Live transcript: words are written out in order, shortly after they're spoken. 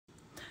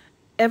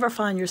Ever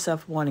find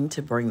yourself wanting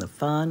to bring the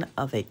fun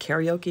of a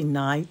karaoke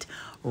night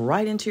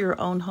right into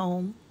your own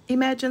home?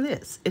 Imagine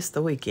this, it's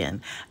the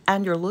weekend,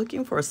 and you're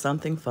looking for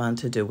something fun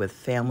to do with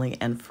family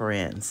and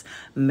friends.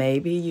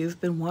 Maybe you've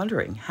been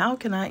wondering, how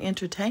can I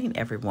entertain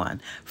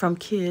everyone, from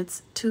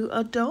kids to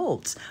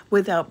adults,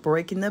 without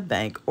breaking the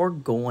bank or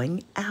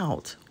going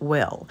out?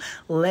 Well,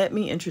 let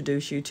me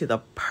introduce you to the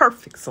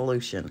perfect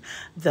solution,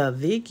 the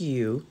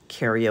VeGue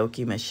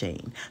karaoke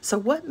machine. So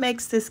what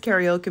makes this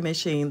karaoke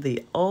machine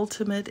the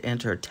ultimate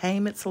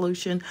entertainment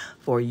solution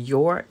for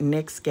your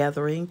next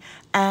gathering?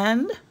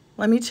 And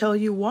let me tell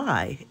you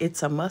why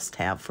it's a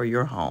must-have for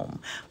your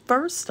home.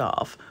 First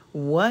off,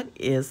 what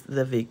is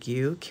the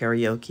VeGue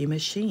karaoke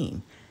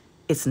machine?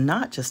 It's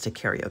not just a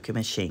karaoke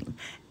machine.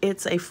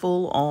 It's a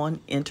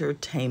full-on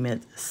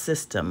entertainment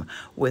system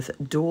with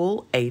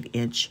dual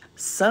 8-inch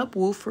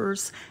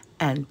subwoofers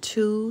and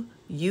two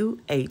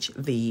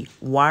UHV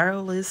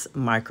wireless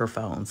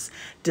microphones,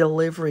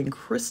 delivering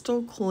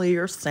crystal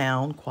clear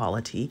sound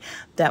quality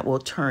that will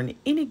turn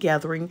any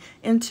gathering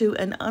into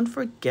an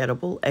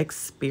unforgettable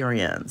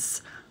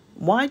experience.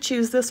 Why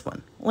choose this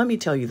one? Let me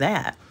tell you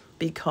that.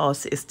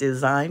 Because it's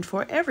designed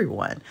for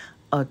everyone,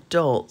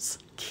 adults,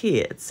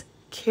 kids,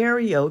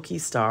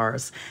 karaoke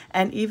stars,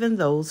 and even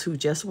those who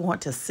just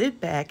want to sit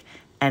back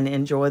and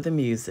enjoy the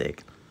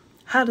music.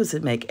 How does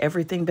it make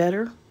everything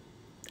better?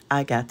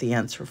 I got the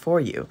answer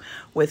for you.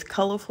 With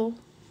colorful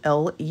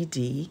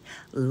LED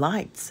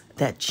lights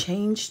that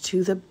change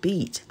to the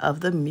beat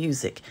of the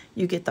music,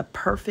 you get the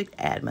perfect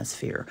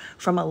atmosphere.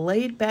 From a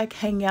laid-back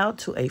hangout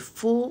to a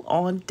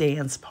full-on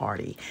dance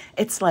party.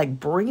 It's like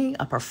bringing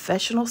a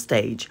professional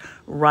stage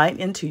right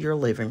into your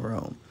living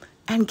room.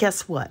 And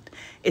guess what?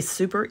 It's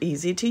super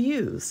easy to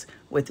use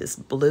with its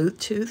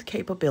Bluetooth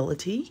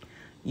capability,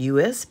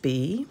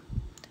 USB,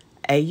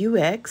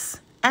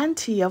 AUX, and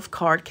TF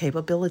card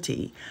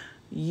capability.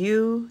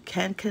 You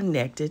can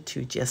connect it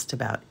to just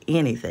about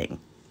anything.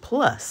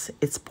 Plus,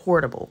 it's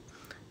portable.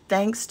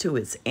 Thanks to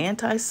its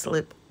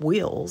anti-slip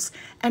wheels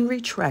and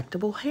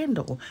retractable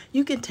handle,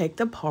 you can take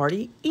the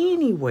party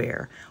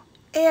anywhere,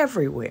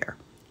 everywhere,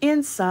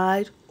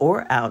 inside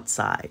or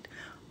outside.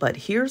 But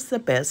here's the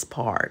best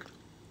part.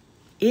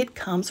 It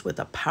comes with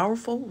a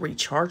powerful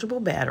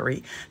rechargeable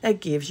battery that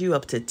gives you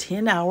up to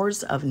 10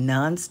 hours of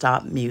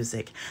non-stop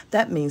music.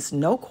 That means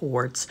no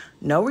cords,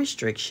 no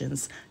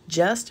restrictions,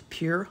 just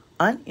pure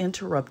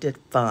uninterrupted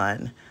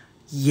fun.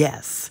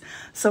 Yes.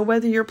 So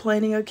whether you're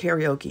planning a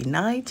karaoke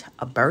night,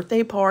 a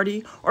birthday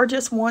party, or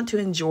just want to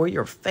enjoy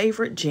your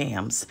favorite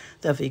jams,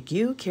 the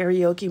VeGue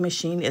karaoke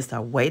machine is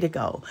the way to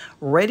go.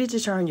 Ready to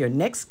turn your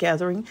next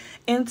gathering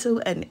into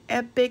an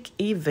epic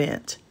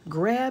event.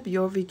 Grab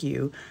your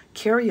VeGue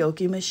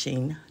karaoke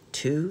machine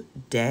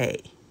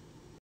today.